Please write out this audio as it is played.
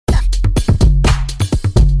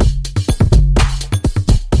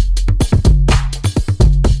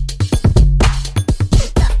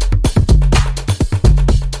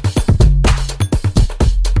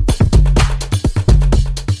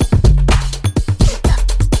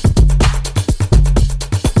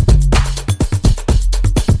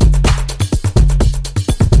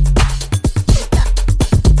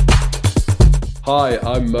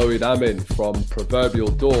David Amin from Proverbial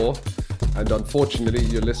Door, and unfortunately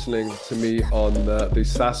you're listening to me on the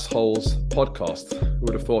SaaS Holes podcast. Who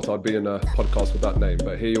would have thought I'd be in a podcast with that name,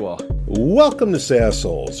 but here you are. Welcome to SaaS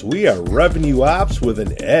Holes. We are revenue ops with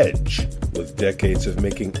an edge. With decades of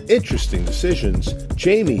making interesting decisions,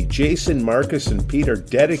 Jamie, Jason, Marcus, and Pete are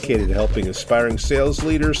dedicated to helping aspiring sales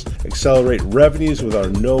leaders accelerate revenues with our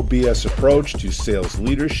no BS approach to sales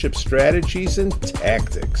leadership strategies and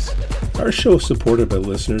tactics. Our show is supported by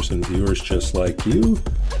listeners and viewers just like you.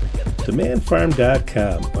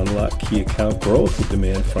 DemandFarm.com. Unlock key account growth with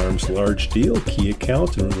Demand Farm's large deal, key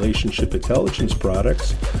account, and relationship intelligence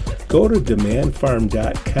products. Go to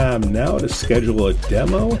DemandFarm.com now to schedule a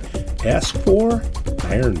demo. Ask for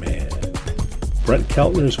Ironman. Brent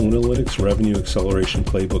Keltner's Winalytics Revenue Acceleration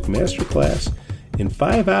Playbook Masterclass. In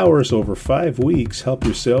 5 hours over 5 weeks, help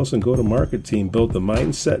your sales and go-to-market team build the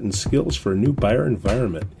mindset and skills for a new buyer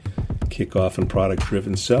environment. Kickoff and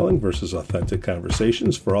product-driven selling versus authentic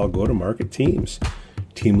conversations for all go-to-market teams.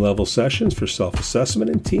 Team-level sessions for self-assessment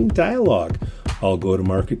and team dialogue. All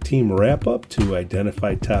go-to-market team wrap-up to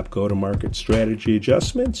identify top go-to-market strategy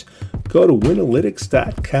adjustments. Go to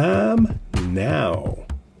Winalytics.com now.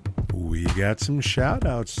 We got some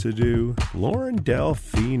shout-outs to do. Lauren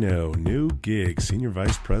Delfino, new gig, Senior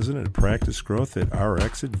Vice President of Practice Growth at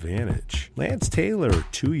RX Advantage. Lance Taylor,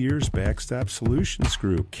 2 years Backstop Solutions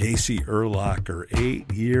Group. Casey Erlocker,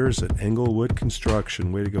 8 years at Englewood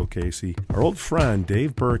Construction. Way to go, Casey. Our old friend,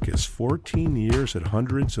 Dave Burkus, 14 years at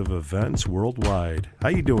hundreds of events worldwide. How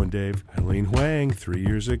you doing, Dave? Eileen Huang, 3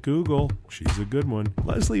 years at Google. She's a good one.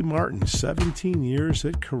 Leslie Martin, 17 years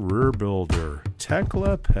at Career Builder.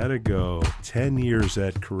 Tekla Pedigo, 10 years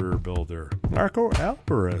at Career Builder. Marco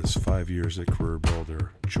Alvarez, 5 years at Career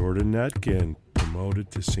Builder. Jordan Netkin, promoted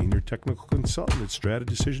to Senior Technical Consultant at Strata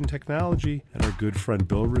Decision Technology. And our good friend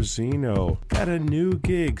Bill Rosino got a new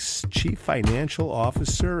gig, Chief Financial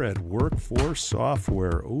Officer at Workforce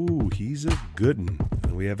Software. Ooh, he's a good one.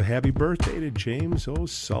 And we have a happy birthday to James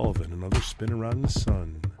O'Sullivan, another spin around the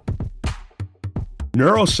sun.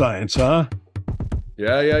 Neuroscience, huh?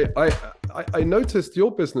 Yeah. I noticed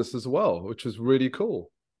your business as well, which is really cool.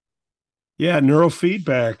 Yeah,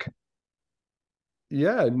 neurofeedback.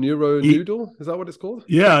 Yeah, Neuro Noodle, is that what it's called?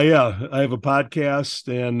 Yeah. I have a podcast,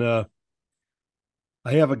 and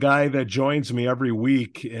I have a guy that joins me every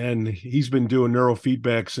week, and he's been doing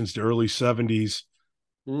neurofeedback since the early 70s.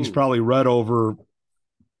 He's probably read over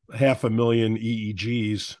 500,000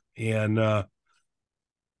 EEGs, and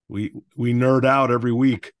we nerd out every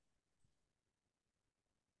week.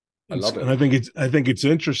 I love it. And I think it's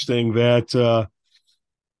interesting that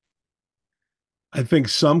I think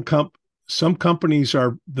some companies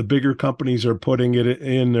the bigger companies are putting it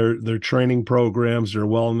in their training programs, their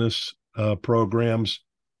wellness programs,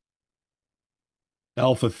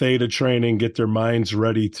 alpha theta training, get their minds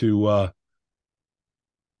ready to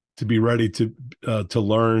be ready to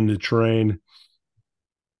learn, to train.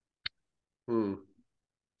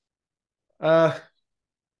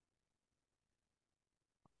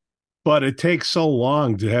 But it takes so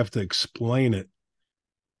long to have to explain it.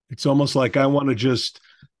 It's almost like I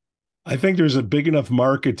think there's a big enough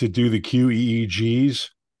market to do the QEEGs,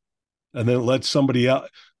 and then let somebody else.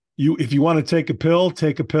 If you want to take a pill,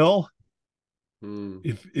 take a pill.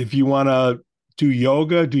 If you want to do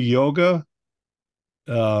yoga, do yoga.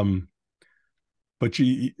 But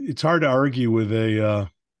it's hard to argue with a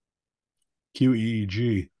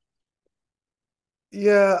QEEG.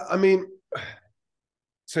 Yeah, I mean,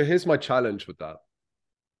 so here's my challenge with that.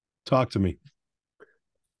 Talk to me.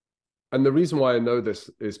 And the reason why I know this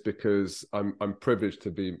is because I'm privileged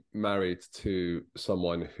to be married to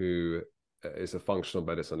someone who is a functional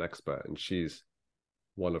medicine expert, and she's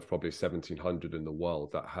one of probably 1,700 in the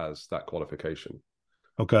world that has that qualification.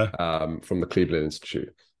 Okay. From the Cleveland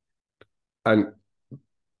Institute. And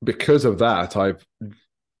because of that, I've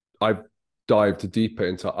dived deeper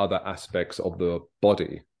into other aspects of the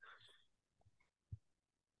body,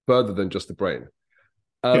 further than just the brain.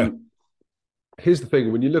 Here's the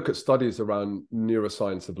thing: when you look at studies around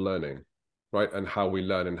neuroscience of learning, right, and how we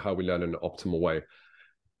learn in an optimal way,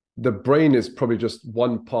 the brain is probably just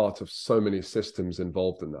one part of so many systems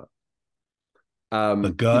involved in that.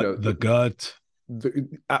 The gut.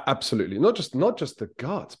 Absolutely, not just the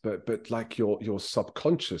gut, but like your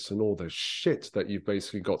subconscious and all the shit that you've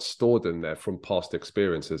basically got stored in there from past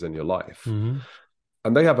experiences in your life.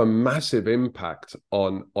 And they have a massive impact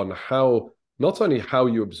on how, not only how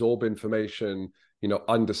you absorb information,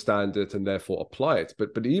 understand it and therefore apply it,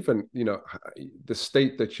 but even, the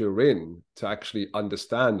state that you're in to actually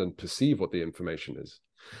understand and perceive what the information is.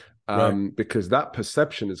 because that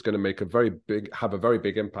perception is going to have a very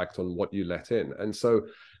big impact on what you let in. And so,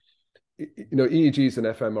 EEGs and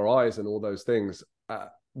fMRIs and all those things,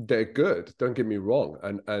 they're good. Don't get me wrong.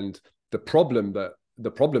 And the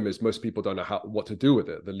problem is most people don't know what to do with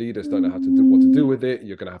it. The leaders don't know what to do with it.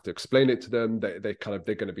 You're going to have to explain it to them. They're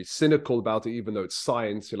going to be cynical about it, even though it's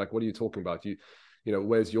science. You're like, what are you talking about?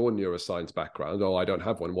 Where's your neuroscience background? Oh, I don't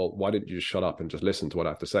have one. Well, why didn't you just shut up and just listen to what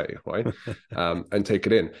I have to say, right? And take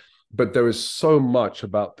it in. But there is so much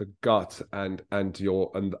about the gut and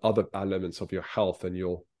other elements of your health and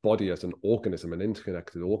your body as an organism, an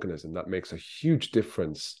interconnected organism, that makes a huge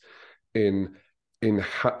difference in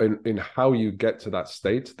how you get to that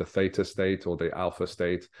state, the theta state or the alpha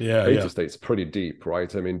state. Theta state's pretty deep,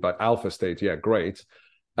 right? I mean, but alpha state, great.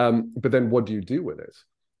 But then what do you do with it?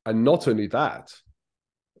 And not only that,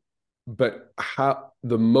 but how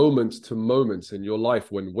the moments to moments in your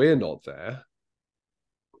life when we're not there,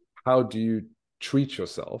 how do you treat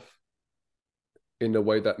yourself in a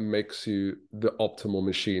way that makes you the optimal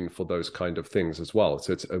machine for those kind of things as well?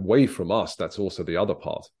 So it's away from us. That's also the other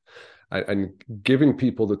part. And giving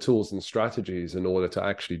people the tools and strategies in order to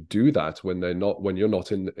actually do that when you're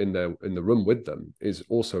not in the room with them is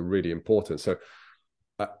also really important. So,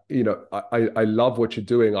 I love what you're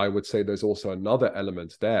doing. I would say there's also another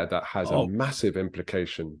element there that has a massive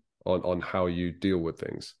implication on how you deal with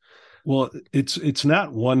things. Well, it's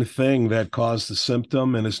not one thing that caused the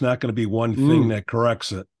symptom, and it's not going to be one thing that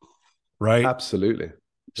corrects it, right? Absolutely.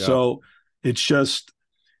 Yeah. So it's just,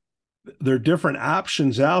 there are different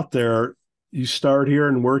options out there. You start here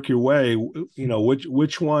and work your way.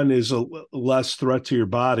 Which one is a less threat to your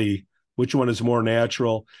body? Which one is more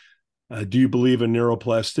natural? Do you believe in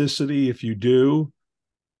neuroplasticity? If you do,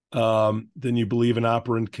 then you believe in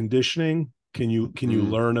operant conditioning. Can you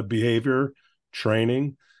learn a behavior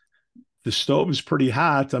training? The stove is pretty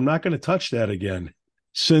hot. I'm not going to touch that again.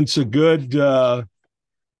 Since a good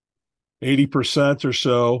 80% or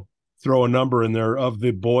so, throw a number in there, of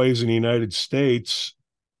the boys in the United States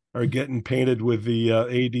are getting painted with the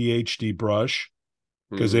ADHD brush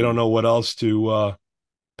because they don't know what else to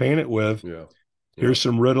paint it with. Yeah. Here's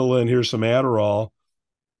some Ritalin, here's some Adderall.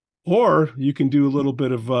 Or you can do a little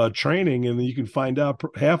bit of training, and then you can find out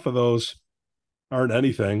half of those aren't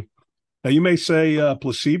anything. Now, you may say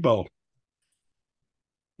placebo.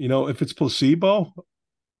 If it's placebo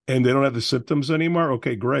and they don't have the symptoms anymore,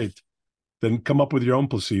 okay, great. Then come up with your own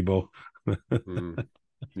placebo.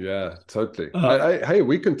 Yeah, totally. Hey,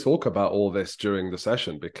 we can talk about all this during the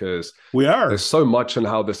session because there's so much in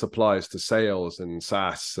how this applies to sales and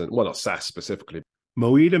SaaS, and not SaaS specifically.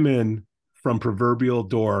 Moeed Amin from Proverbial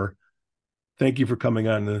Door, thank you for coming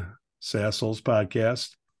on the SaaS Souls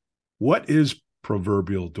podcast. What is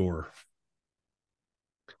Proverbial Door?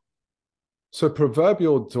 So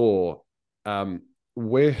Proverbial Door,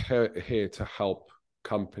 we're here to help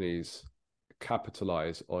companies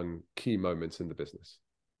capitalize on key moments in the business.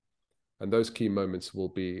 And those key moments will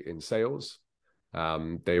be in sales.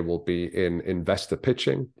 They will be in investor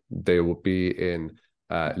pitching. They will be in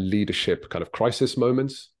leadership kind of crisis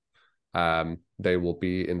moments. They will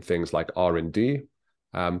be in things like R&D.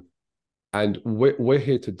 And we're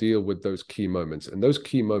here to deal with those key moments. And those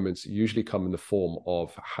key moments usually come in the form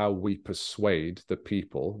of how we persuade the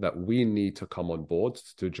people that we need to come on board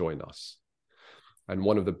to join us. And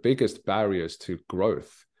one of the biggest barriers to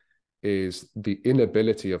growth is the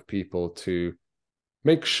inability of people to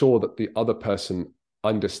make sure that the other person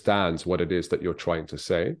understands what it is that you're trying to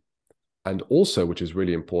say. And also, which is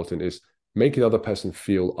really important, is make the other person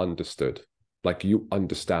feel understood, like you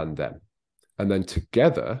understand them. And then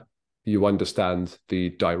together, you understand the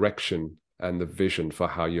direction and the vision for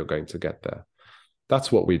how you're going to get there.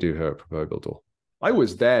 That's what we do here at Proverbial Door. I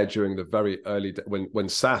was there during the very early when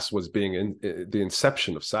SaaS was being in the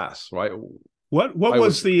inception of SaaS, right? What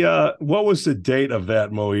was the date of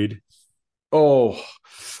that, Moeed? Oh,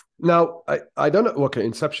 now I don't know. Okay,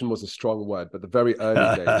 inception was a strong word, but the very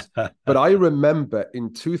early days. But I remember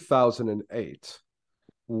in 2008,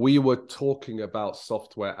 we were talking about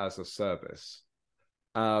software as a service.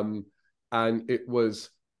 And it was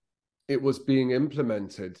being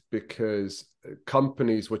implemented because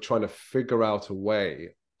companies were trying to figure out a way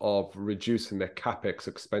of reducing their CapEx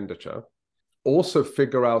expenditure, also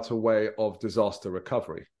figure out a way of disaster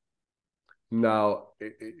recovery. Now,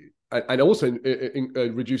 and also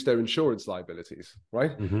reduce their insurance liabilities,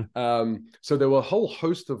 right? Mm-hmm. So there were a whole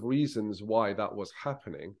host of reasons why that was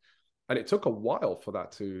happening. And it took a while for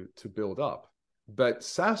that to build up. But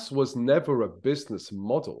SaaS was never a business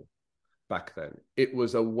model back then. It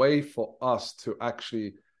was a way for us to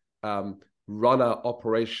actually run our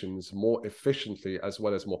operations more efficiently as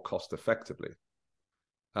well as more cost effectively.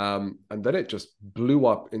 And then it just blew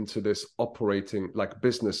up into this operating like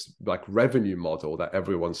business, like revenue model that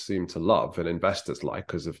everyone seemed to love and investors like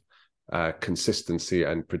because of consistency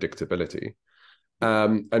and predictability.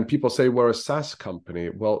 And people say we're a SaaS company.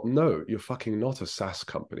 Well, no, you're fucking not a SaaS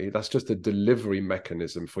company. That's just a delivery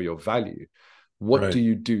mechanism for your value. What do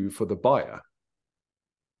you do for the buyer?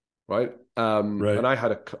 Right. And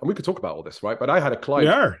we could talk about all this, right? But I had a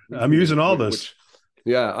client. I'm using all this.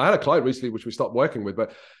 I had a client recently, which we stopped working with,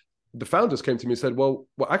 but the founders came to me and said, well,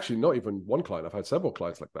 actually not even one client. I've had several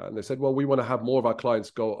clients like that. And they said, well, we want to have more of our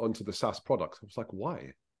clients go onto the SaaS products. I was like,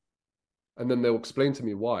 why? And then they'll explain to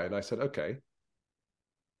me why. And I said, okay,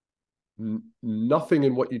 nothing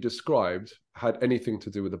in what you described had anything to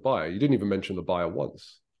do with the buyer. You didn't even mention the buyer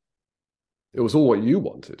once. It was all what you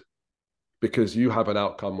wanted, because you have an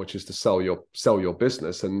outcome, which is to sell your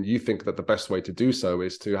business. And you think that the best way to do so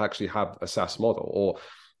is to actually have a SaaS model. Or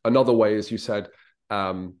another way, as you said,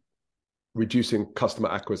 reducing customer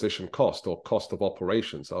acquisition cost or cost of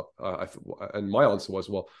operations. And my answer was,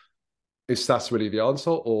 well, is SaaS really the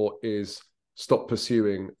answer, or is stop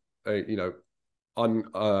pursuing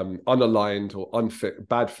unaligned or unfit,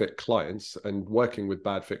 bad fit clients and working with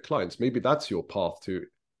bad fit clients? Maybe that's your path to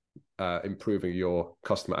improving your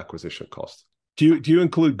customer acquisition cost. Do you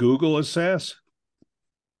include Google as SaaS?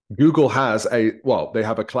 Google has they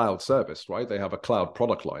have a cloud service, right? They have a cloud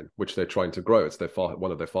product line, which they're trying to grow. It's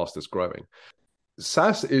one of their fastest growing.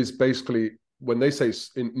 SaaS is basically when they say,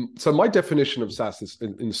 so my definition of SaaS is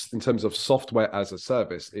in terms of software as a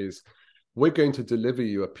service is we're going to deliver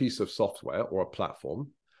you a piece of software or a platform.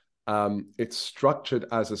 It's structured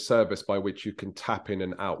as a service by which you can tap in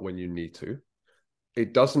and out when you need to.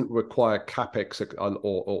 It doesn't require CapEx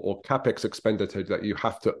or CapEx expenditure that you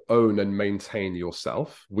have to own and maintain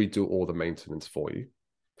yourself. We do all the maintenance for you.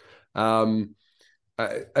 And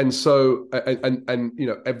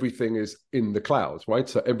everything is in the cloud, right?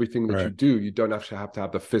 So everything that you do, you don't actually have to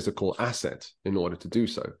have the physical asset in order to do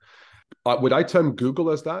so. Would I term Google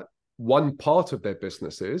as that? One part of their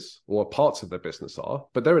business is, or parts of their business are,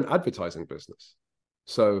 but they're an advertising business.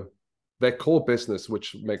 So their core business,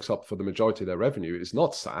 which makes up for the majority of their revenue, is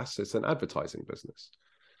not SaaS, it's an advertising business.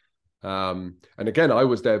 And again, I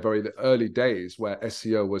was there the early days where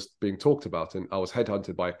SEO was being talked about, and I was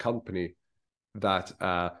headhunted by a company that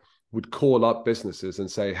would call up businesses and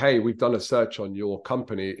say, hey, we've done a search on your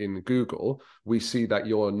company in Google. We see that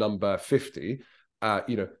you're number 50,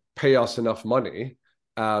 pay us enough money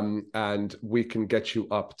and we can get you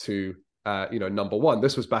up to number one.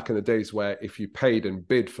 This was back in the days where if you paid and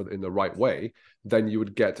bid in the right way, then you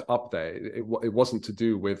would get up there. It wasn't to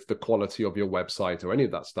do with the quality of your website or any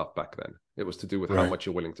of that stuff back then. It was to do with how much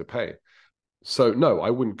you're willing to pay. So no,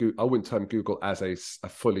 I wouldn't term Google as a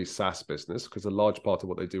fully SaaS business, because a large part of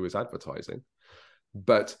what they do is advertising.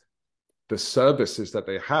 But the services that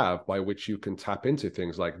they have by which you can tap into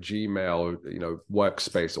things like Gmail,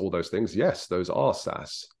 Workspace, all those things, yes, those are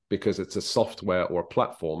SaaS, because it's a software or a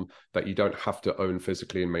platform that you don't have to own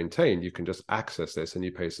physically and maintain. You can just access this and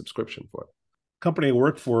you pay a subscription for it. Company I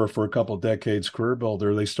worked for a couple of decades,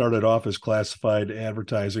 CareerBuilder, they started off as classified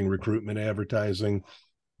advertising, recruitment advertising.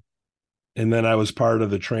 And then I was part of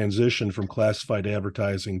the transition from classified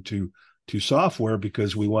advertising to software,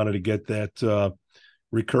 because we wanted to get that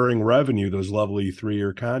recurring revenue, those lovely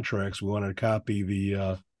 3-year contracts. We wanted to copy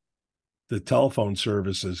the telephone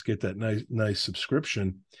services, get that nice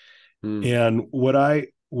subscription. And what I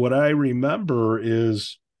remember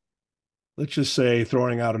is, let's just say,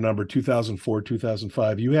 throwing out a number, 2004,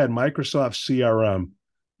 2005, you had Microsoft CRM,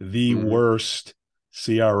 the worst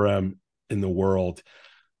CRM in the world.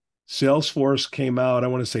 Salesforce came out, I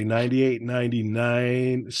want to say 98,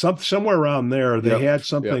 99, somewhere around there. They had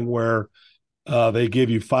something where they give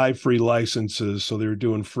you 5 free licenses. So they were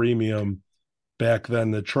doing freemium back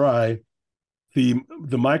then to try. The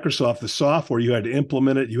Microsoft, the software, you had to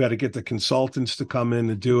implement it. You had to get the consultants to come in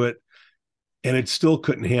and do it. And it still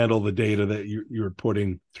couldn't handle the data that you were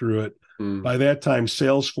putting through it. By that time,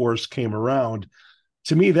 Salesforce came around.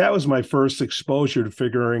 To me, that was my first exposure to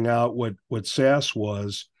figuring out what SaaS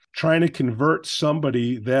was, trying to convert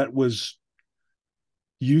somebody that was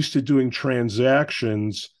used to doing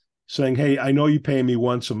transactions, saying, hey, I know you pay me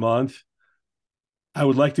once a month. I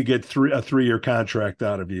would like to get a 3-year contract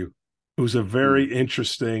out of you. It was a very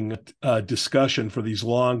interesting discussion for these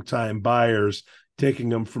long-time buyers, taking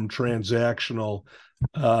them from transactional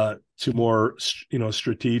to more,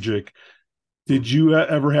 strategic. Did you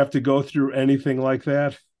ever have to go through anything like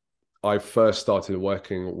that? I first started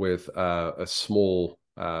working with a small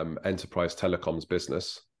enterprise telecoms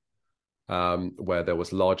business. where there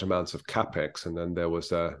was large amounts of capex, and then there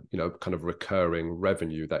was a kind of recurring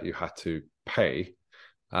revenue that you had to pay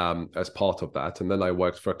as part of that. And then I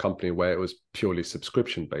worked for a company where it was purely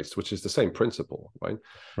subscription based, which is the same principle, right?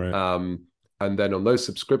 And then on those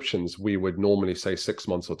subscriptions, we would normally say 6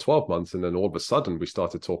 months or 12 months. And then all of a sudden, we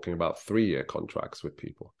started talking about 3-year contracts with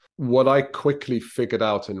people. What I quickly figured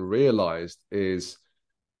out and realized is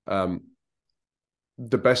the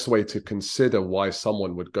best way to consider why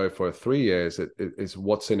someone would go for a 3 years is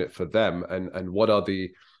what's in it for them, and what are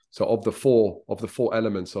the of the four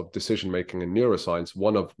elements of decision making in neuroscience.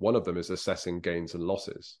 One of them is assessing gains and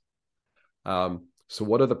losses. So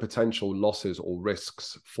what are the potential losses or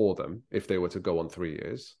risks for them if they were to go on 3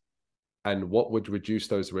 years? And what would reduce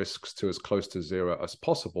those risks to as close to zero as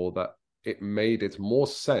possible, that it made it more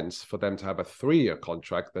sense for them to have a 3-year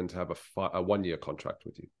contract than to have a 1-year contract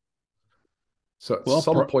with you. So at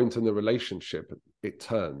some point in the relationship, it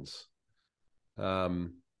turns. But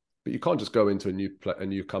you can't just go into a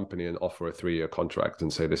new company and offer a 3-year contract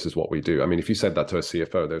and say, this is what we do. I mean, if you said that to a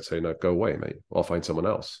CFO, they'd say, no, go away, mate. I'll find someone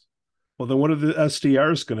else. Well, then what are the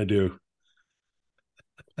SDRs going to do?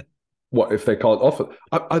 What if they can't offer?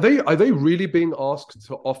 Are they really being asked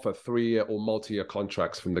to offer 3-year or multi-year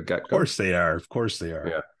contracts from the get-go? Of course they are. Of course they are.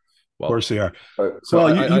 Yeah. Well, of course they are.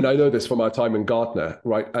 And I know this from our time in Gartner,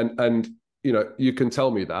 right? And you can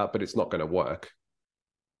tell me that, but it's not going to work.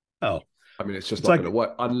 Oh, I mean, it's just not going to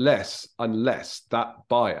work unless that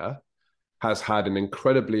buyer has had an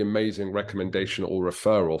incredibly amazing recommendation or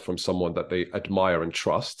referral from someone that they admire and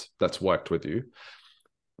trust that's worked with you.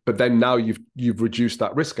 But then now you've reduced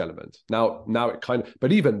that risk element. Now it kind of,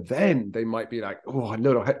 but even then they might be like, oh,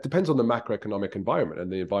 no, it depends on the macroeconomic environment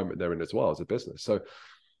and the environment they're in as well as a business. So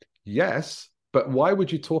yes, but why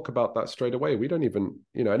would you talk about that straight away? We don't even,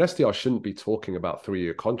 an SDR shouldn't be talking about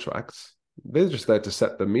 3-year contracts. They're just there to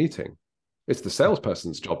set the meeting. It's the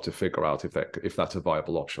salesperson's job to figure out if that's a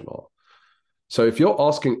viable option or not. So if you're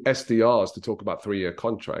asking SDRs to talk about 3-year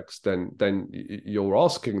contracts, then you're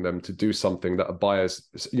asking them to do something that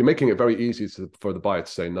you're making it very easy for the buyer to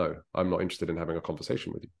say, no, I'm not interested in having a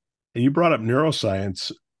conversation with you. And you brought up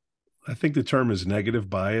neuroscience. I think the term is negative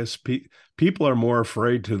bias. People are more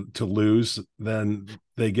afraid to lose than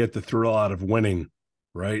they get the thrill out of winning,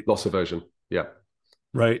 right? Loss aversion. Yeah.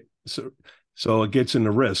 Right. So it gets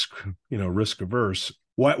into risk, risk averse.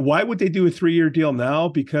 Why would they do a 3-year deal now?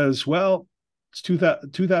 Because, well, it's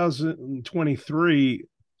 2023,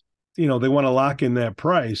 they want to lock in that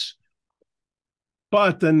price.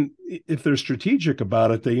 But then if they're strategic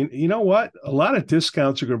about it, you know what? A lot of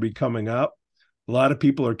discounts are going to be coming up. A lot of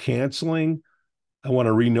people are canceling. I want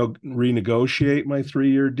to renegotiate my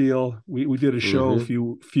 3-year deal. We did a show a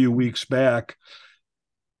few weeks back.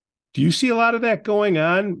 Do you see a lot of that going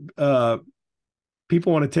on?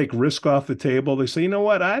 People want to take risk off the table. They say, you know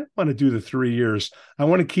what? I want to do the 3 years. I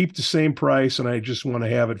want to keep the same price, and I just want to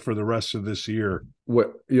have it for the rest of this year.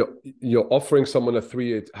 What, you're offering someone a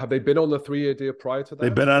 3-year. Have they been on the 3-year deal prior to that?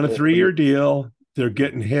 They've been on a 3-year deal. They're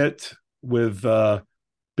getting hit with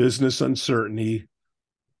business uncertainty.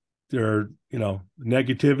 Their,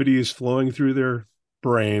 negativity is flowing through their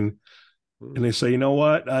brain, and they say, you know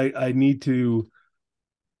what? I need to.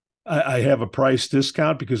 I have a price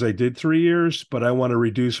discount because I did 3 years, but I want to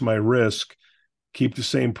reduce my risk, keep the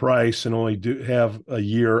same price, and only have a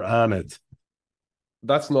year on it.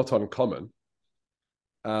 That's not uncommon.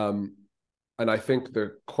 And I think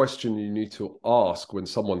the question you need to ask when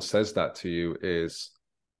someone says that to you is,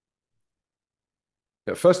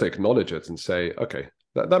 first acknowledge it and say, okay,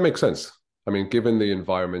 that makes sense. I mean, given the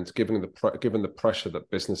environment, given the pressure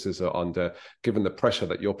that businesses are under, given the pressure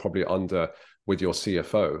that you're probably under with your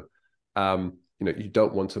CFO, you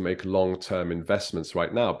don't want to make long-term investments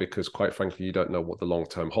right now because, quite frankly, you don't know what the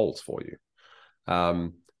long-term holds for you.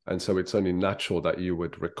 And so it's only natural that you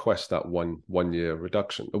would request that one-year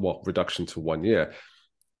reduction, reduction to 1 year.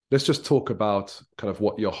 Let's just talk about kind of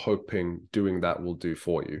what you're hoping doing that will do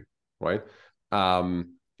for you, right? And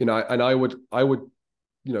I would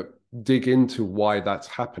dig into why that's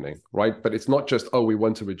happening, right? But it's not just, we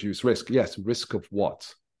want to reduce risk. Yes, risk of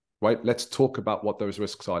what? Right? Let's talk about what those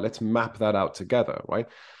risks are. Let's map that out together, right?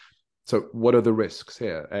 So what are the risks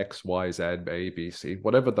here? X, Y, Z, A, B, C,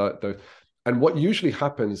 whatever and what usually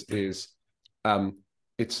happens is there's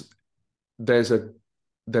the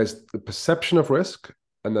perception of risk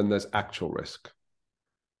and then there's actual risk.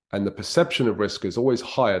 And the perception of risk is always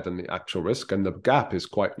higher than the actual risk, and the gap is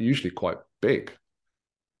usually quite big.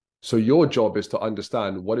 So your job is to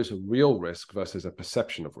understand what is a real risk versus a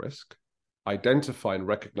perception of risk, identify and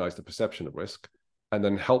recognize the perception of risk, and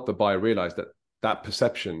then help the buyer realize that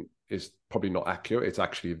perception is probably not accurate. It's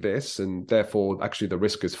actually this, and therefore actually the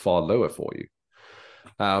risk is far lower for you.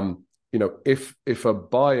 If a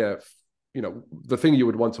buyer, the thing you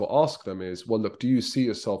would want to ask them is, well, look, do you see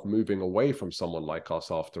yourself moving away from someone like us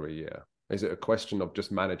after a year? Is it a question of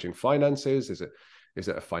just managing finances? Is it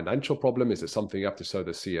a financial problem? Is it something you have to show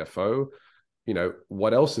the CFO?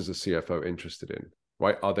 What else is a CFO interested in,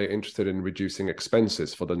 right? Are they interested in reducing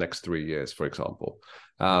expenses for the next 3 years, for example?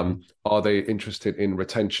 Are they interested in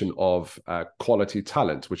retention of quality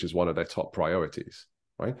talent, which is one of their top priorities,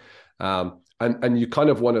 right? And you kind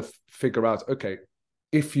of want to figure out, okay,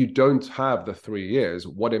 if you don't have the 3 years,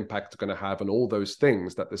 what impact it's going to have on all those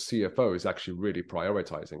things that the CFO is actually really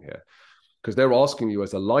prioritizing here? Because they're asking you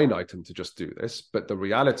as a line item to just do this, but the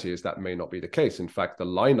reality is that may not be the case. In fact, the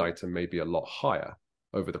line item may be a lot higher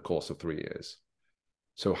over the course of 3 years.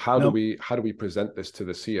 So how do we present this to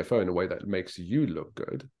the CFO in a way that makes you look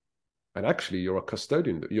good? And actually, you're a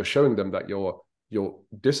custodian. You're showing them that you're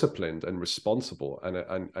disciplined and responsible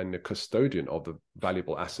and a custodian of the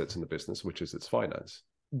valuable assets in the business, which is its finance.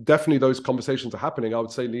 Definitely those conversations are happening. I would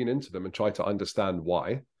say lean into them and try to understand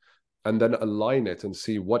why, and then align it and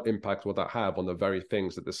see what impact will that have on the very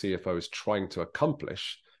things that the CFO is trying to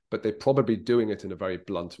accomplish, but they're probably doing it in a very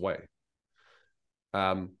blunt way.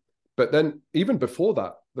 But then even before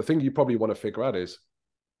that, the thing you probably want to figure out is,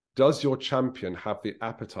 does your champion have the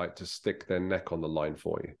appetite to stick their neck on the line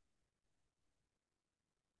for you?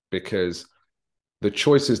 Because the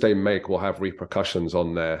choices they make will have repercussions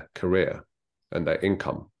on their career and their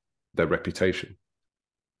income, their reputation.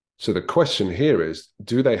 So the question here is,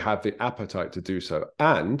 do they have the appetite to do so?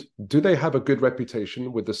 And do they have a good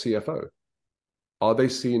reputation with the CFO? Are they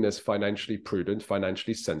seen as financially prudent,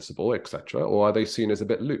 financially sensible, etc., or are they seen as a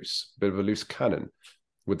bit loose, a bit of a loose cannon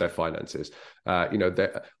with their finances? Are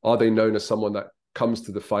they known as someone that comes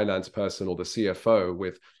to the finance person or the CFO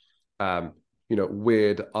with,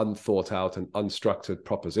 weird, unthought out, and unstructured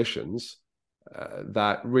propositions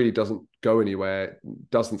that really doesn't go anywhere,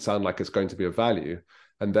 doesn't sound like it's going to be of value,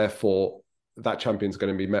 and therefore that champion's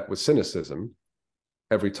going to be met with cynicism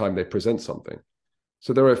every time they present something?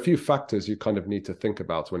 So there are a few factors you kind of need to think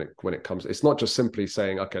about when it comes. It's not just simply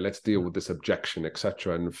saying, okay, let's deal with this objection,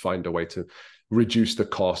 etc., and find a way to reduce the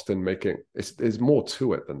cost and make it. There's more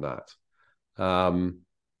to it than that.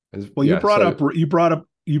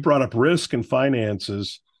 You brought up risk and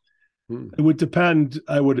finances. It would depend.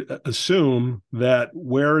 I would assume that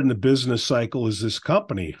where in the business cycle is this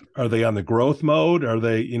company? Are they on the growth mode? Are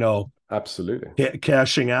they, absolutely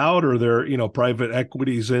cashing out? Or there, private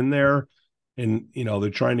equities in there? And, they're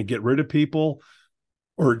trying to get rid of people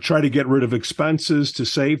or try to get rid of expenses to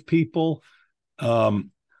save people. Talk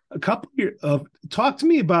to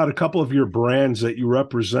me about a couple of your brands that you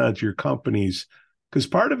represent, your companies, because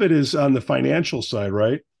part of it is on the financial side,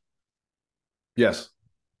 right? Yes.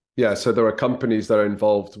 Yeah. So there are companies that are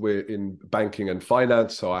involved in banking and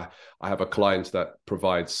finance. So I have a client that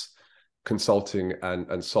provides consulting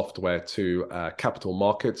and software to capital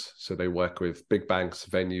markets. So they work with big banks,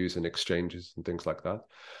 venues, and exchanges and things like that.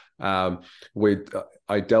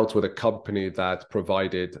 I dealt with a company that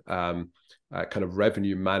provided kind of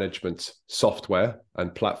revenue management software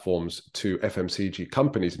and platforms to FMCG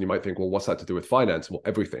companies. And you might think, well, what's that to do with finance? Well,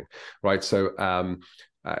 everything, right? So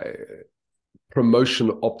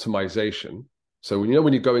promotion optimization. So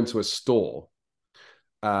when you go into a store,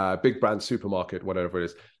 big brand supermarket, whatever it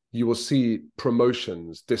is, you will see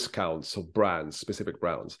promotions, discounts of brands, specific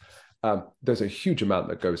brands. There's a huge amount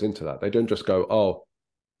that goes into that. They don't just go,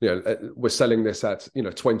 we're selling this at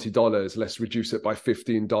 $20. Let's reduce it by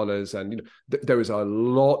 $15. And there is a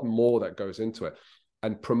lot more that goes into it.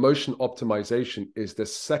 And promotion optimization is the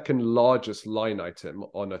second largest line item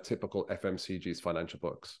on a typical FMCG's financial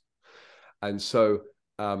books. And so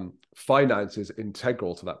finance is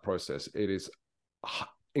integral to that process. It is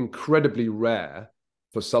incredibly rare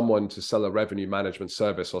for someone to sell a revenue management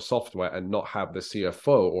service or software and not have the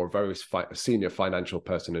CFO or a very senior financial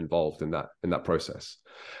person involved in that process.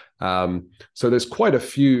 So there's quite a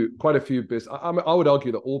few business. I would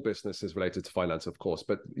argue that all business is related to finance, of course,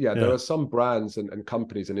 but there are some brands and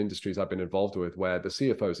companies and industries I've been involved with where the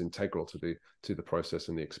CFO is integral to the process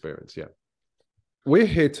and the experience. Yeah, we're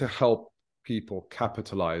here to help people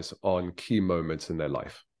capitalize on key moments in their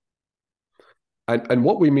life. And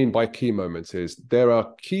what we mean by key moments is there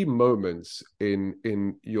are key moments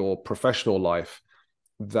in your professional life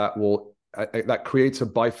that creates a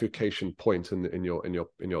bifurcation point in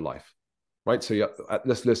your life, right? So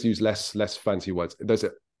let's use less fancy words.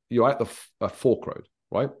 You're at a fork road,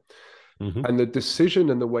 right? Mm-hmm. And the decision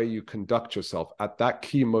and the way you conduct yourself at that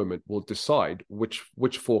key moment will decide which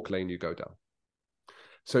fork lane you go down.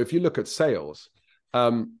 So if you look at sales,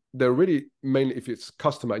 they're really mainly, if it's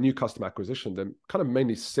new customer acquisition, then kind of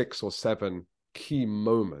mainly 6 or 7 key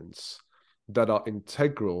moments that are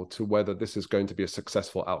integral to whether this is going to be a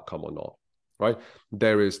successful outcome or not, right?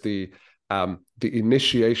 There is the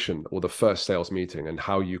initiation or the first sales meeting and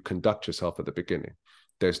how you conduct yourself at the beginning.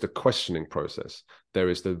 There's the questioning process. There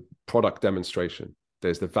is the product demonstration.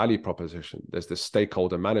 There's the value proposition. There's the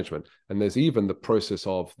stakeholder management. And there's even the process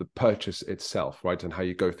of the purchase itself, right? And how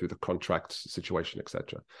you go through the contract situation,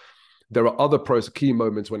 etc. There are other key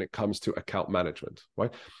moments when it comes to account management,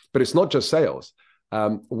 right? But it's not just sales.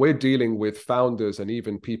 We're dealing with founders and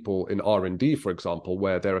even people in R&D, for example,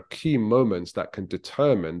 where there are key moments that can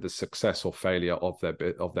determine the success or failure of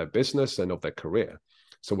their business and of their career.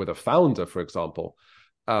 So with a founder, for example,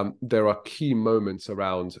 there are key moments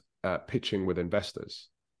around pitching with investors.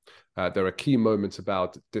 There are key moments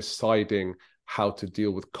about deciding how to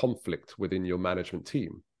deal with conflict within your management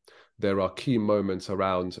team. There are key moments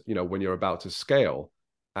around, when you're about to scale.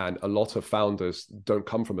 And a lot of founders don't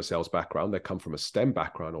come from a sales background. They come from a STEM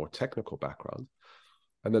background or a technical background.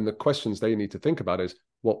 And then the questions they need to think about is,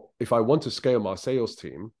 well, if I want to scale my sales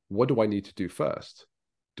team, what do I need to do first?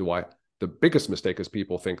 The biggest mistake is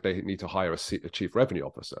people think they need to hire a chief revenue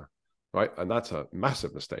officer, right? And that's a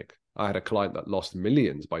massive mistake. I had a client that lost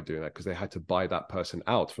millions by doing that because they had to buy that person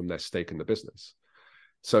out from their stake in the business.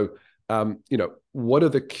 So, what are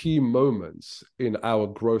the key moments in our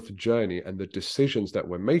growth journey and the decisions that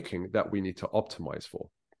we're making that we need to optimize for?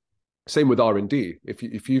 Same with R&D.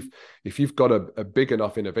 If you've got a big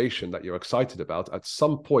enough innovation that you're excited about, at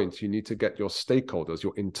some point you need to get your stakeholders,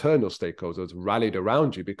 your internal stakeholders, rallied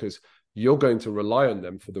around you, because you're going to rely on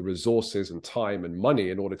them for the resources and time and money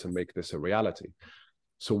in order to make this a reality.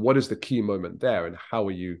 So what is the key moment there, and how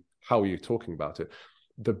are you talking about it?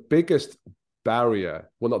 The biggest barrier,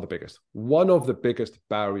 well, not the biggest, one of the biggest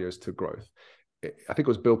barriers to growth, I think it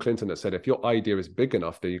was Bill Clinton that said, if your idea is big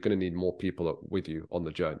enough, then you're going to need more people with you on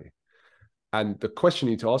the journey. And the question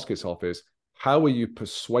you need to ask yourself is, how are you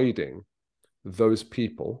persuading those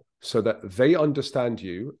people so that they understand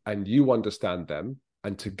you and you understand them,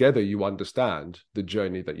 and together you understand the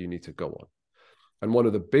journey that you need to go on? And one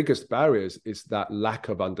of the biggest barriers is that lack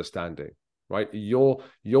of understanding, right? You're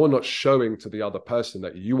not showing to the other person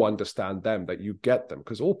that you understand them, that you get them,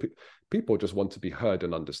 because all people just want to be heard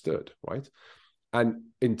and understood, right? And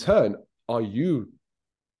in turn, are you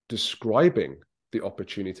describing the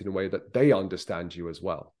opportunity in a way that they understand you as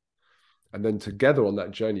well? And then together on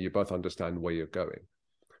that journey, you both understand where you're going.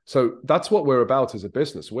 So that's what we're about as a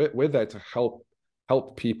business. We're there to help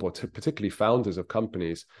people, particularly founders of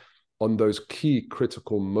companies, on those key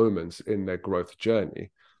critical moments in their growth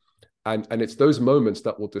journey. And it's those moments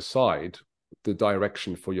that will decide the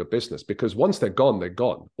direction for your business, because once they're gone, they're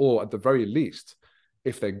gone. Or at the very least,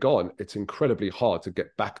 if they're gone, it's incredibly hard to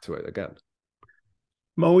get back to it again.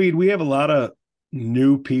 Moeed, we have a lot of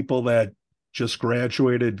new people that just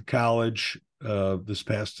graduated college this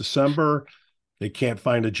past December. They can't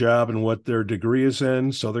find a job in what their degree is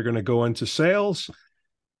in, so they're going to go into sales,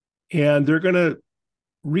 and they're going to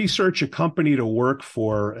research a company to work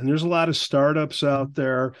for. And there's a lot of startups out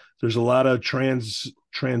there. There's a lot of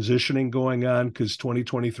transitioning going on, because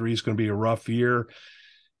 2023 is going to be a rough year.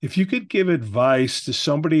 If you could give advice to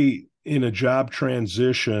somebody in a job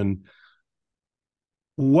transition,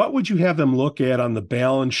 what would you have them look at on the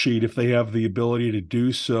balance sheet, if they have the ability to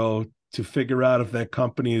do so, to figure out if that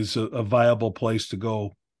company is a viable place to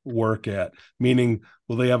go work at? Meaning,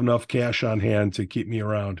 will they have enough cash on hand to keep me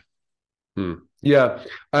around? Yeah.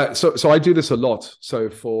 So I do this a lot. So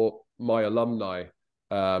for my alumni,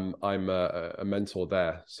 I'm a mentor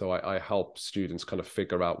there. So I help students kind of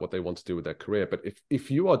figure out what they want to do with their career. But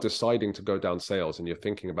if you are deciding to go down sales and you're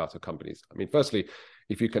thinking about a company, I mean, firstly,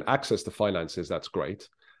 if you can access the finances, that's great.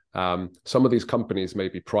 Some of these companies may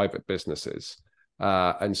be private businesses.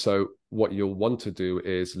 And so what you'll want to do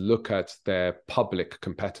is look at their public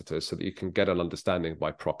competitors so that you can get an understanding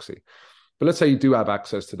by proxy. But let's say you do have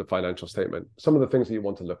access to the financial statement, some of the things that you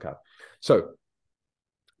want to look at. So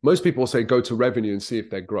most people say go to revenue and see if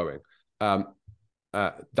they're growing.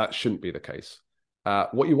 That shouldn't be the case.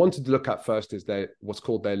 What you want to look at first is what's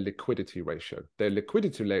called their liquidity ratio. Their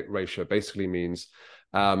liquidity ratio basically means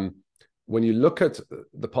when you look at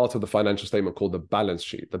the part of the financial statement called the balance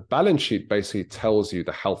sheet basically tells you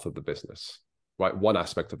the health of the business, right? One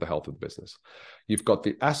aspect of the health of the business. You've got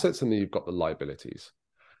the assets and then you've got the liabilities.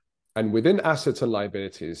 And within assets and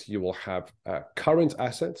liabilities, you will have current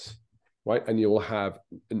assets, right? And you will have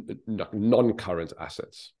non-current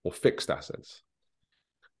assets or fixed assets.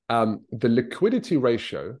 The liquidity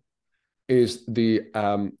ratio is the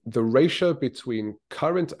ratio between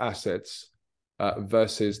current assets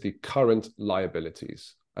versus the current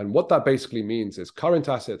liabilities. And what that basically means is current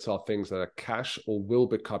assets are things that are cash or will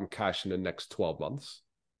become cash in the next 12 months,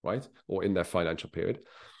 right? Or in their financial period.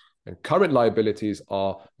 And current liabilities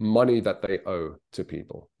are money that they owe to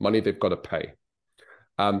people, money they've got to pay.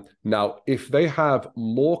 Now, if they have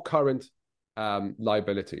more current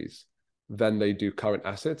liabilities than they do current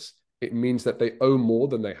assets, it means that they owe more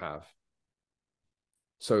than they have.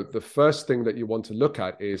 So the first thing that you want to look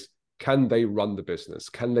at is, can they run the business?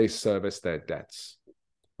 Can they service their debts,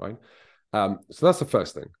 right? So that's the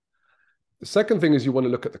first thing. The second thing is you want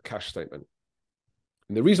to look at the cash statement.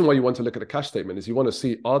 And the reason why you want to look at the cash statement is you want to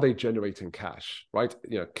see, are they generating cash, right?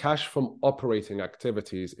 Cash from operating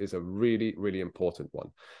activities is a really, really important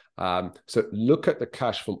one. So look at the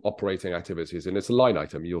cash from operating activities, and it's a line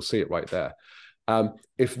item. You'll see it right there.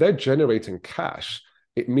 If they're generating cash,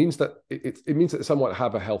 it means that it means that they somewhat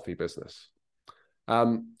have a healthy business.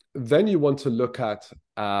 Then you want to look at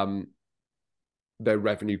their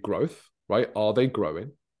revenue growth, right? Are they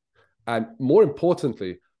growing? And more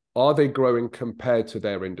importantly, are they growing compared to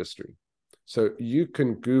their industry? So you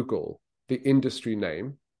can Google the industry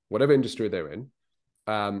name, whatever industry they're in,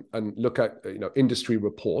 and look at industry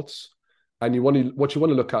reports. And what you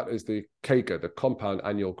want to look at is the CAGR, the compound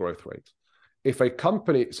annual growth rate. If I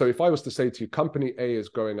was to say to you, company A is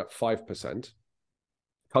growing at 5%,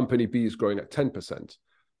 company B is growing at 10%,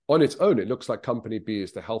 on its own, it looks like company B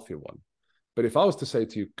is the healthier one. But if I was to say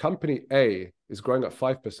to you, company A is growing at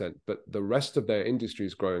 5%, but the rest of their industry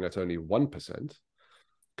is growing at only 1%,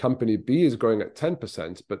 company B is growing at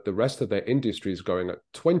 10%, but the rest of their industry is growing at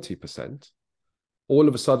 20%, all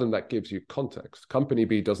of a sudden that gives you context. Company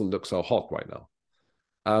B doesn't look so hot right now.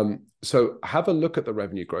 So have a look at the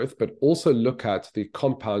revenue growth, but also look at the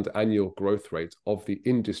compound annual growth rate of the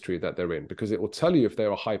industry that they're in, because it will tell you if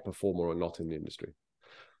they're a high performer or not in the industry.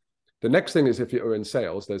 The next thing is, if you're in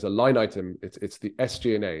sales, there's a line item. It's the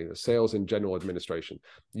SG&A, the sales and general administration.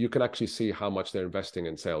 You can actually see how much they're investing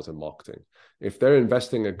in sales and marketing. If they're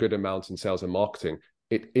investing a good amount in sales and marketing,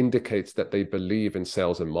 it indicates that they believe in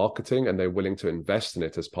sales and marketing and they're willing to invest in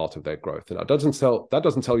it as part of their growth. And that doesn't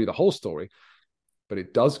tell you the whole story, but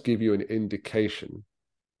it does give you an indication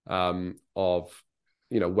of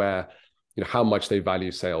where how much they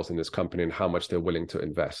value sales in this company and how much they're willing to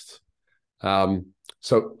invest.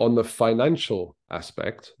 So on the financial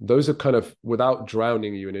aspect, those are kind of, without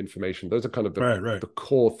drowning you in information, those are kind of the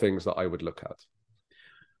core things that I would look at.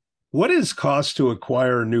 What is cost to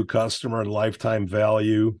acquire a new customer and lifetime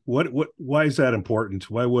value? Why is that important?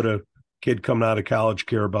 Why would a kid coming out of college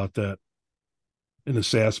care about that in the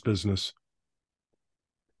SaaS business?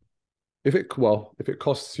 If it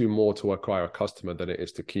costs you more to acquire a customer than it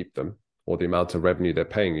is to keep them, or the amount of revenue they're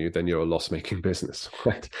paying you, then you're a loss-making business,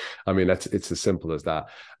 right? I mean, it's as simple as that.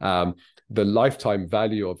 The lifetime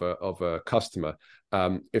value of a customer,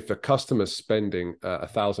 if a customer's spending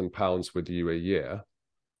 £1,000 with you a year,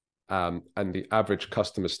 and the average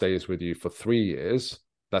customer stays with you for 3 years,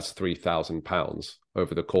 that's £3,000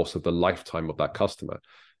 over the course of the lifetime of that customer.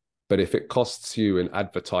 But if it costs you in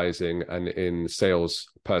advertising and in sales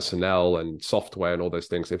personnel and software and all those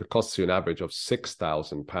things, if it costs you an average of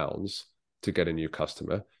 £6,000 to get a new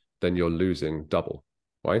customer, then you're losing double,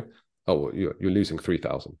 right? Oh, you're losing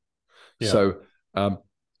 3,000. Yeah. So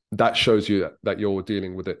that shows you that you're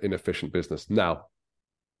dealing with an inefficient business. Now,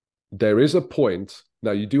 there is a point.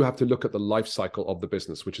 Now, you do have to look at the life cycle of the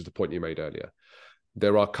business, which is the point you made earlier.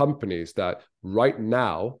 There are companies that right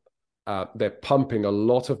now, they're pumping a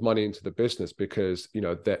lot of money into the business because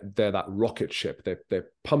they're that rocket ship. They're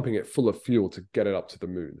pumping it full of fuel to get it up to the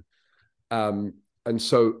moon. And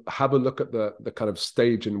so have a look at the kind of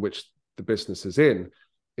stage in which the business is in.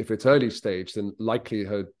 If it's early stage, then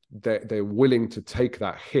likelihood they're willing to take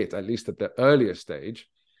that hit, at least at the earlier stage,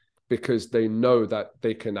 because they know that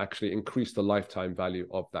they can actually increase the lifetime value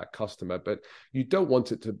of that customer. But you don't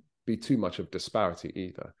want it to be too much of disparity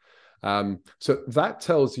either. So that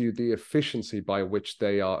tells you the efficiency by which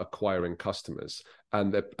they are acquiring customers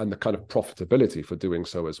and the kind of profitability for doing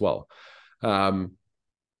so as well.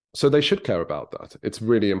 So they should care about that. It's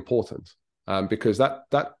really important because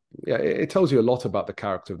it tells you a lot about the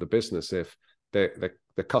character of the business. If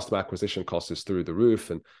the customer acquisition cost is through the roof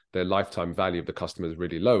and their lifetime value of the customer is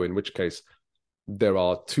really low, in which case there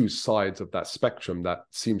are two sides of that spectrum that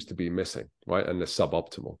seems to be missing, right? And they're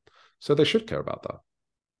suboptimal. So they should care about that.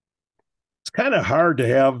 It's kind of hard to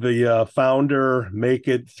have the founder make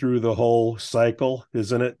it through the whole cycle,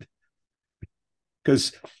 isn't it?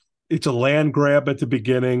 Because it's a land grab at the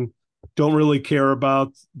beginning. Don't really care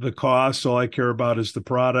about the cost. All I care about is the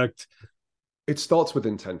product. It starts with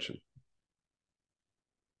intention.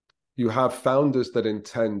 You have founders that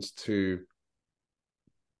intend to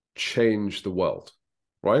change the world,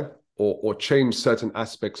 right? Or change certain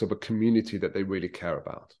aspects of a community that they really care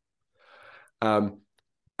about.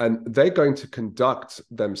 And they're going to conduct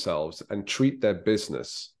themselves and treat their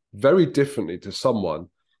business very differently to someone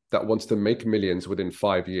that wants to make millions within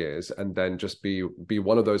 5 years and then just be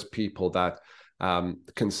one of those people that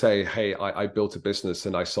can say, hey, I built a business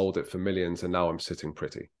and I sold it for millions and now I'm sitting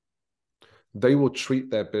pretty. They will treat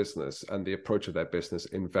their business and the approach of their business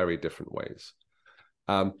in very different ways.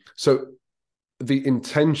 So the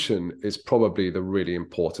intention is probably the really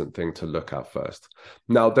important thing to look at first.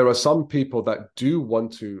 Now, there are some people that do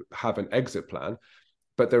want to have an exit plan,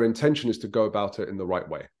 but their intention is to go about it in the right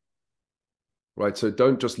way. Right? So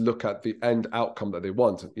don't just look at the end outcome that they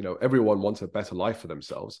want. You know, everyone wants a better life for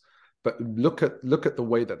themselves, but look at the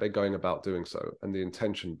way that they're going about doing so and the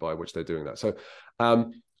intention by which they're doing that. So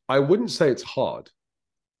I wouldn't say it's hard.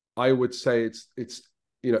 I would say it's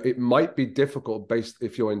you know, it might be difficult based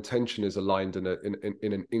if your intention is aligned in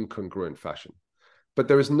an incongruent fashion. But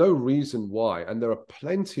there is no reason why, and there are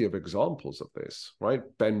plenty of examples of this, right?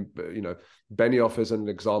 Benioff is an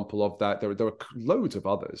example of that. There are loads of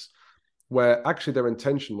others where actually their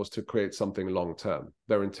intention was to create something long-term.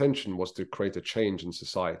 Their intention was to create a change in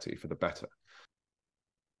society for the better.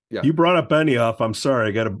 Yeah. You brought up Benioff. I'm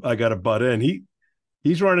sorry, I gotta butt in.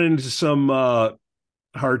 He's running into some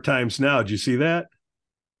hard times now. Did you see that?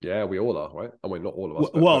 Yeah, we all are, right? I mean, not all of us.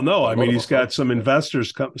 Well, no, I mean, he's got some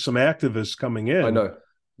investors, some activists coming in. I know.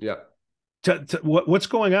 Yeah. What's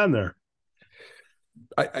going on there?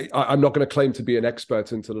 I'm not going to claim to be an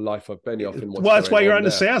expert into the life of Benioff. Well, that's why you're on the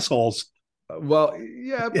SassHoles. Well,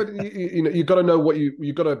 yeah, but you know, you got to know what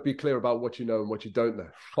you got to be clear about what you know and what you don't know,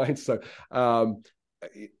 right? So,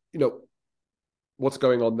 you know, what's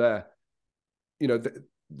going on there? You know,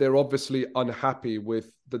 they're obviously unhappy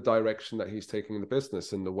with the direction that he's taking the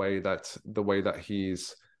business and the way that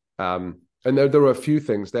he's and there are a few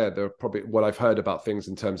things there. There are probably what I've heard about things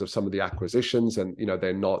in terms of some of the acquisitions, and you know,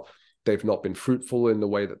 they've not been fruitful in the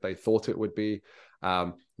way that they thought it would be.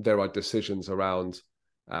 There are decisions around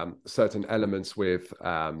certain elements with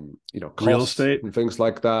you know, costs real estate and things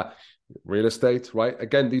like that. Real estate, right?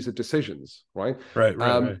 Again, these are decisions, right?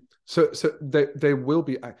 Right. So they will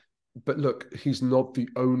be. But look, he's not the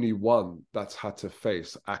only one that's had to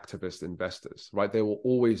face activist investors, right? There will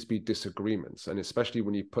always be disagreements. And especially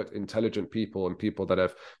when you put intelligent people and people that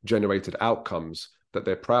have generated outcomes that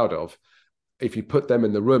they're proud of, if you put them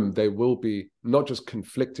in the room, there will be not just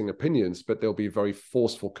conflicting opinions, but there'll be very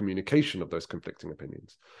forceful communication of those conflicting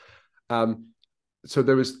opinions. So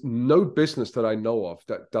there is no business that I know of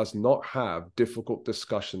that does not have difficult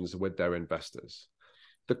discussions with their investors.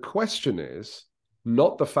 The question is,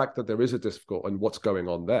 not the fact that there is a difficult and what's going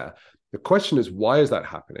on there. The question is, why is that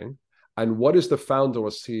happening? And what is the founder or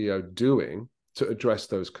CEO doing to address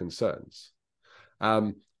those concerns?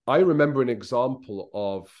 I remember an example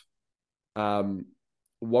of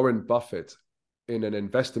Warren Buffett in an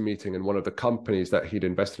investor meeting in one of the companies that he'd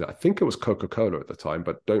invested in. I think it was Coca-Cola at the time,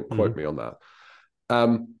 but don't quote me on that.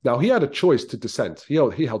 Now, he had a choice to dissent. He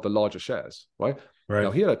held the larger shares, right?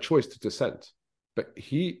 Now, he had a choice to dissent, but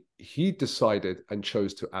he decided and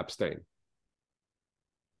chose to abstain.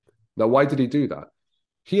 Now, why did he do that?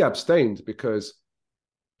 He abstained because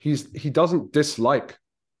he doesn't dislike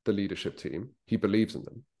the leadership team. He believes in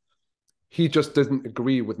them. He just didn't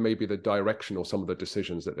agree with maybe the direction or some of the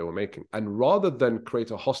decisions that they were making. And rather than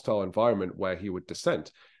create a hostile environment where he would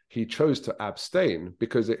dissent, he chose to abstain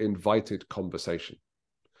because it invited conversation.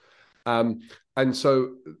 And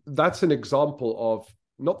so that's an example of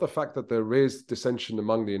not the fact that there is dissension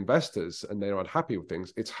among the investors and they're unhappy with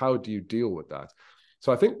things. It's how do you deal with that?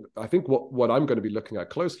 So I think what I'm going to be looking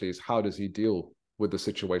at closely is how does he deal with the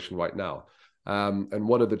situation right now, and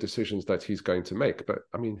what are the decisions that he's going to make. But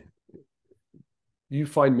I mean, you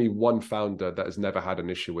find me one founder that has never had an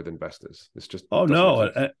issue with investors. It's just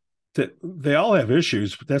they all have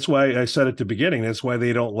issues. That's why I said at the beginning. That's why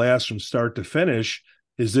they don't last from start to finish.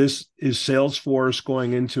 Is Salesforce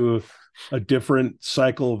going into a different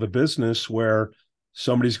cycle of the business where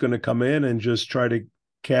somebody's going to come in and just try to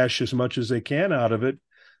cash as much as they can out of it?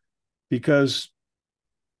 Because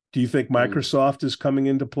do you think Microsoft is coming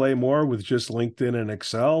into play more with just LinkedIn and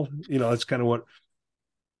Excel? You know, that's kind of what,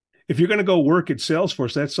 if you're going to go work at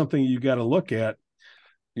Salesforce, that's something you got to look at.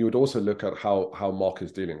 You would also look at how Mark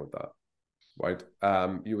is dealing with that, right?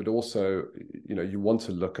 You would also, you know, you want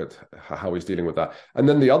to look at how he's dealing with that. And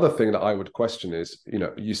then the other thing that I would question is, you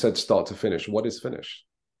know, you said start to finish. What is finish?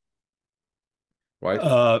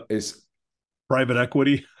 Right? Is private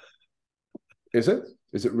equity. Is it?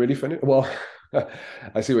 Is it really finished? Well,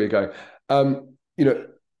 I see where you're going. You know,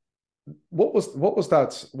 what was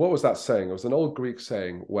that saying? It was an old Greek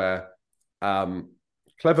saying where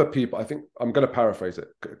clever people, I think I'm going to paraphrase it.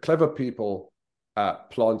 Clever people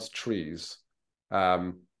plant trees,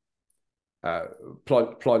 plant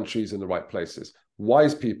trees in the right places.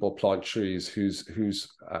 Wise people plant trees whose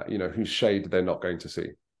shade they're not going to see.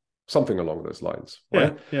 Something along those lines,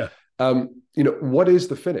 right? Yeah. What is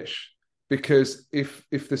the finish? Because if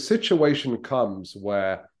the situation comes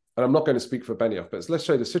where, and I'm not going to speak for Benioff, but let's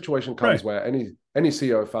say the situation comes where any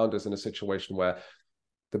CEO founder is in a situation where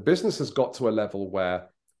the business has got to a level where,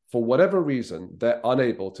 for whatever reason, they're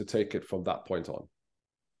unable to take it from that point on.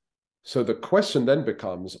 So the question then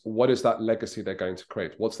becomes, what is that legacy they're going to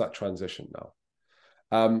create? What's that transition now?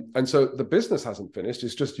 And so the business hasn't finished.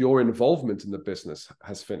 It's just your involvement in the business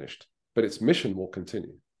has finished, but its mission will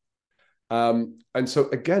continue. And so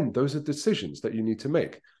again, those are decisions that you need to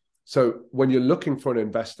make. So when you're looking for an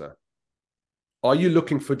investor, are you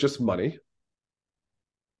looking for just money?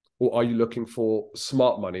 Or are you looking for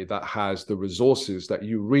smart money that has the resources that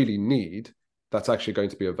you really need that's actually going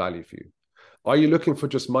to be of value for you? Are you looking for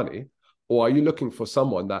just money? Or are you looking for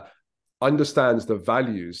someone that understands the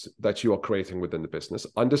values that you are creating within the business,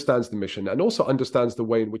 understands the mission, and also understands the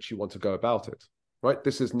way in which you want to go about it, right?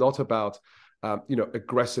 This is not about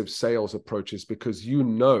aggressive sales approaches because you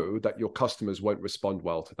know that your customers won't respond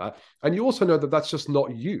well to that. And you also know that that's just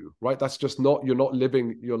not you, right? That's just not, you're not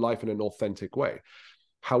living your life in an authentic way.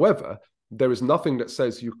 However, there is nothing that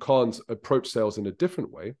says you can't approach sales in a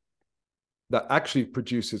different way that actually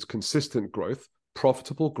produces consistent growth,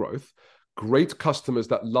 profitable growth, great customers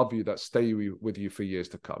that love you, that stay with you for years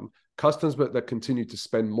to come, customers that continue to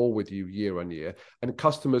spend more with you year on year, and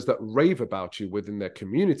customers that rave about you within their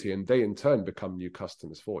community, and they in turn become new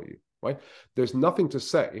customers for you, right? There's nothing to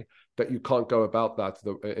say that you can't go about that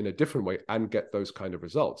in a different way and get those kind of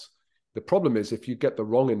results. The problem is if you get the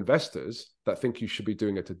wrong investors that think you should be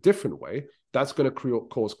doing it a different way, that's going to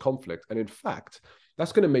cause conflict. And in fact,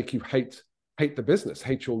 that's going to make you hate the business,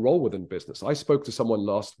 hate your role within business. I spoke to someone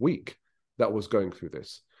last week that was going through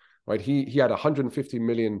this, right? He had £150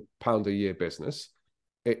 million a year business.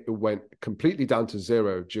 It went completely down to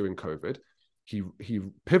zero during COVID. He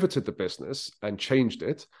pivoted the business and changed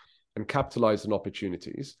it and capitalized on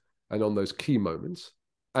opportunities and on those key moments.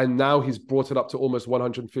 And now he's brought it up to almost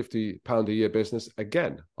 £150 a year business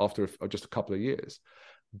again after just a couple of years.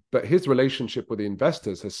 But his relationship with the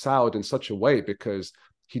investors has soured in such a way because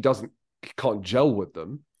he can't gel with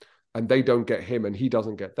them, and they don't get him and he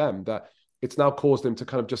doesn't get them, that it's now caused him to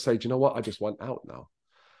kind of just say, do you know what? I just want out now.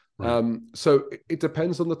 Right. So it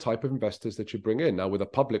depends on the type of investors that you bring in. Now, with a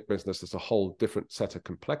public business, it's a whole different set of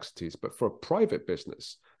complexities. But for a private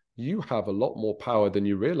business, you have a lot more power than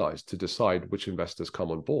you realize to decide which investors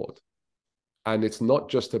come on board. And it's not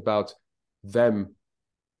just about them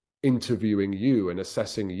interviewing you and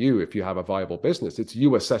assessing you if you have a viable business. It's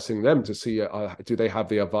you assessing them to see, do they have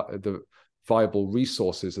the viable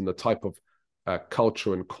resources and the type of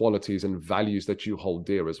culture and qualities and values that you hold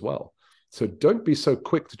dear as well. So don't be so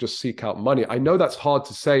quick to just seek out money. I know that's hard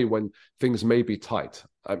to say when things may be tight.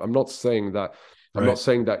 I'm not saying that. I'm not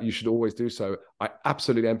saying that you should always do so. I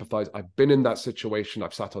absolutely empathize. I've been in that situation.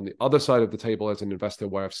 I've sat on the other side of the table as an investor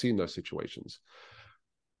where I've seen those situations.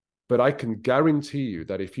 But I can guarantee you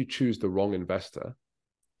that if you choose the wrong investor,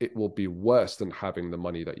 it will be worse than having the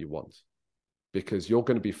money that you want, because you're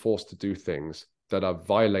going to be forced to do things that are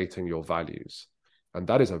violating your values. And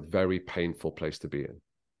that is a very painful place to be in.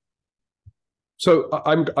 So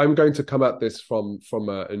I'm going to come at this from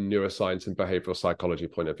a neuroscience and behavioral psychology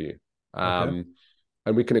point of view.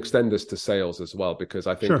 And we can extend this to sales as well, because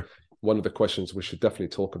I think one of the questions we should definitely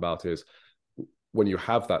talk about is, when you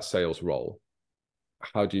have that sales role,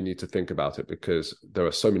 how do you need to think about it? Because there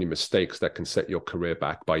are so many mistakes that can set your career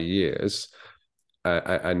back by years.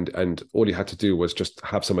 And all you had to do was just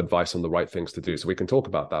have some advice on the right things to do. So we can talk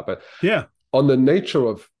about that. But on the nature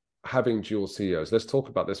of having dual CEOs, let's talk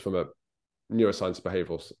about this from a neuroscience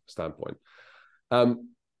behavioral standpoint.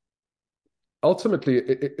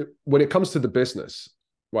 Ultimately, when it comes to the business,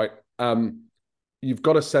 right, you've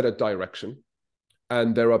got to set a direction.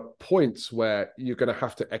 And there are points where you're going to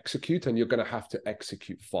have to execute, and you're going to have to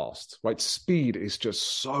execute fast, right? Speed is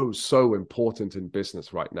just so important in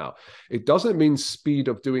business right now. It doesn't mean speed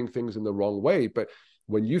of doing things in the wrong way, but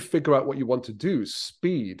when you figure out what you want to do,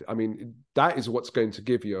 speed, I mean, that is what's going to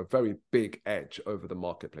give you a very big edge over the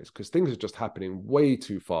marketplace, because things are just happening way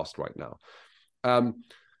too fast right now.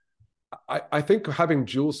 I think having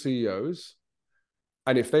dual CEOs,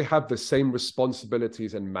 and if they have the same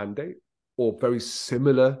responsibilities and mandate, or very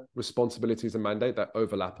similar responsibilities and mandate that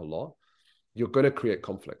overlap a lot, you're going to create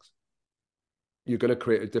conflict. You're going to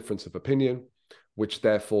create a difference of opinion, which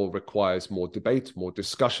therefore requires more debate, more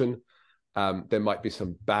discussion. There might be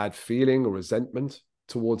some bad feeling or resentment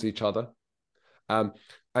towards each other. And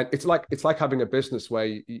it's like having a business where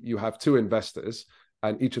you have two investors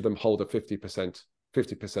and each of them hold a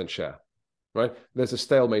 50% share, right? There's a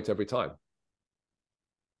stalemate every time.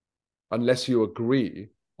 Unless you agree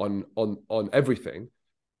on everything.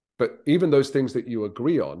 But even those things that you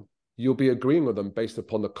agree on, you'll be agreeing with them based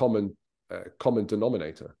upon the common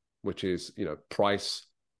denominator, which is, price,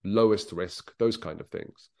 lowest risk, those kind of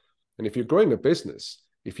things. And if you're growing a business,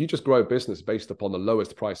 if you just grow a business based upon the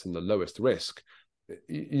lowest price and the lowest risk,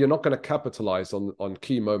 you're not going to capitalize on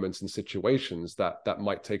key moments and situations that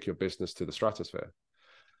might take your business to the stratosphere.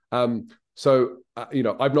 So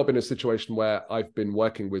I've not been in a situation where I've been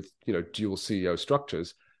working with, dual CEO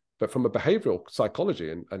structures, but from a behavioral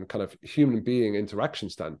psychology and kind of human being interaction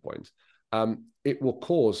standpoint, it will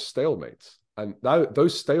cause stalemates. And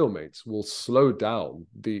those stalemates will slow down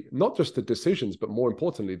not just the decisions, but more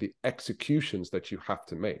importantly, the executions that you have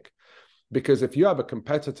to make. Because if you have a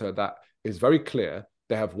competitor that is very clear,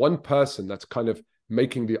 they have one person that's kind of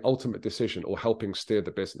making the ultimate decision or helping steer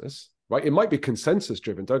the business, right? It might be consensus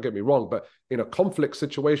driven, don't get me wrong, but in a conflict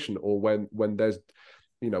situation or when there's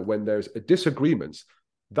a disagreement,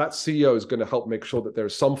 that CEO is going to help make sure that there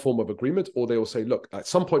is some form of agreement, or they will say, look, at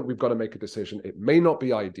some point we've got to make a decision. It may not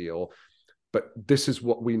be ideal, but this is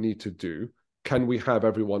what we need to do. Can we have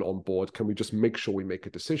everyone on board? Can we just make sure we make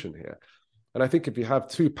a decision here? And I think if you have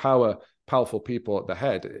two powerful people at the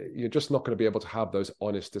head, you're just not going to be able to have those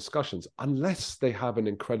honest discussions unless they have an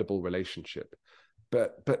incredible relationship.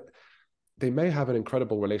 But they may have an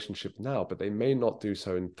incredible relationship now, but they may not do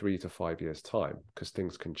so in 3 to 5 years' time because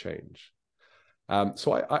things can change.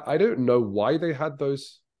 So I don't know why they had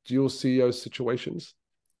those dual CEO situations.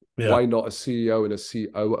 Yeah. Why not a CEO and a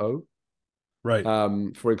COO? Right.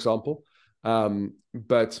 For example.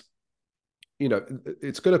 But,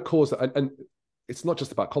 it's going to cause, and it's not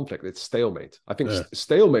just about conflict, it's stalemate. I think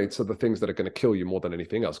stalemates are the things that are going to kill you more than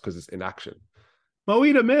anything else because it's inaction.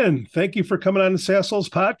 Moeed Amin, thank you for coming on the Sassol's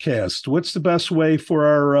podcast. What's the best way for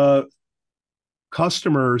our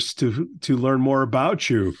customers to learn more about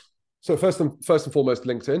you? So first and foremost,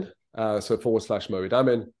 LinkedIn. So /Moeed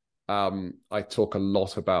Amin. I talk a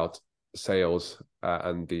lot about sales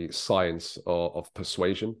and the science of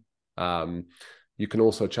persuasion. You can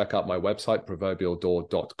also check out my website,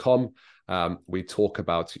 proverbialdoor.com. We talk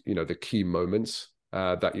about, the key moments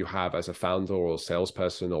that you have as a founder or a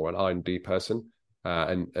salesperson or an R&D person,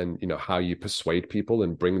 and how you persuade people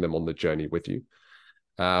and bring them on the journey with you.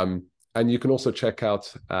 And you can also check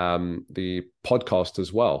out the podcast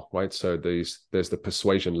as well, right? So there's the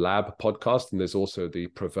Persuasion Lab podcast, and there's also the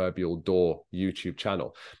Proverbial Door YouTube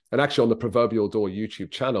channel. And actually on the Proverbial Door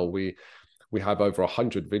YouTube channel, we have over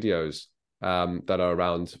 100 videos that are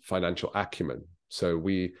around financial acumen. So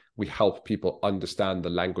we help people understand the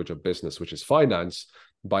language of business, which is finance,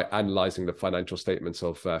 by analyzing the financial statements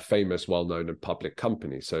of famous, well-known and public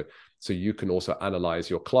companies. So you can also analyze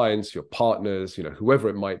your clients, your partners, whoever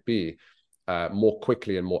it might be, more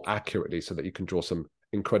quickly and more accurately, so that you can draw some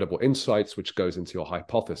incredible insights, which goes into your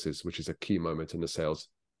hypothesis, which is a key moment in the sales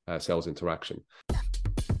interaction.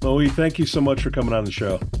 Moeed, thank you so much for coming on the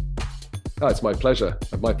show. Oh, it's my pleasure.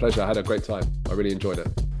 My pleasure. I had a great time. I really enjoyed it.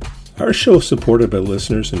 Our show is supported by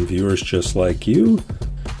listeners and viewers just like you.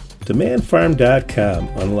 DemandFarm.com.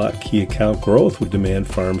 Unlock key account growth with Demand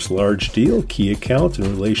Farm's large deal, key account, and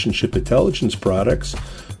relationship intelligence products.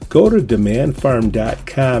 Go to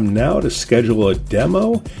DemandFarm.com now to schedule a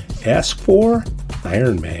demo. Ask for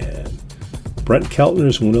Iron Man. Brent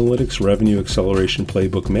Keltner's Winalytics Revenue Acceleration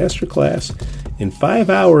Playbook Masterclass. In 5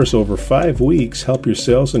 hours over 5 weeks, help your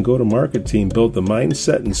sales and go-to-market team build the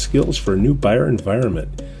mindset and skills for a new buyer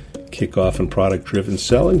environment. Kickoff and product-driven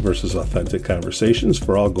selling versus authentic conversations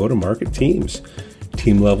for all go-to-market teams.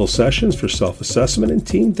 Team-level sessions for self-assessment and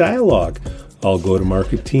team dialogue. All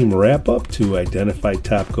go-to-market team wrap-up to identify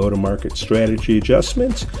top go-to-market strategy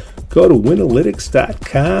adjustments. Go to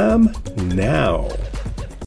Winalytics.com now.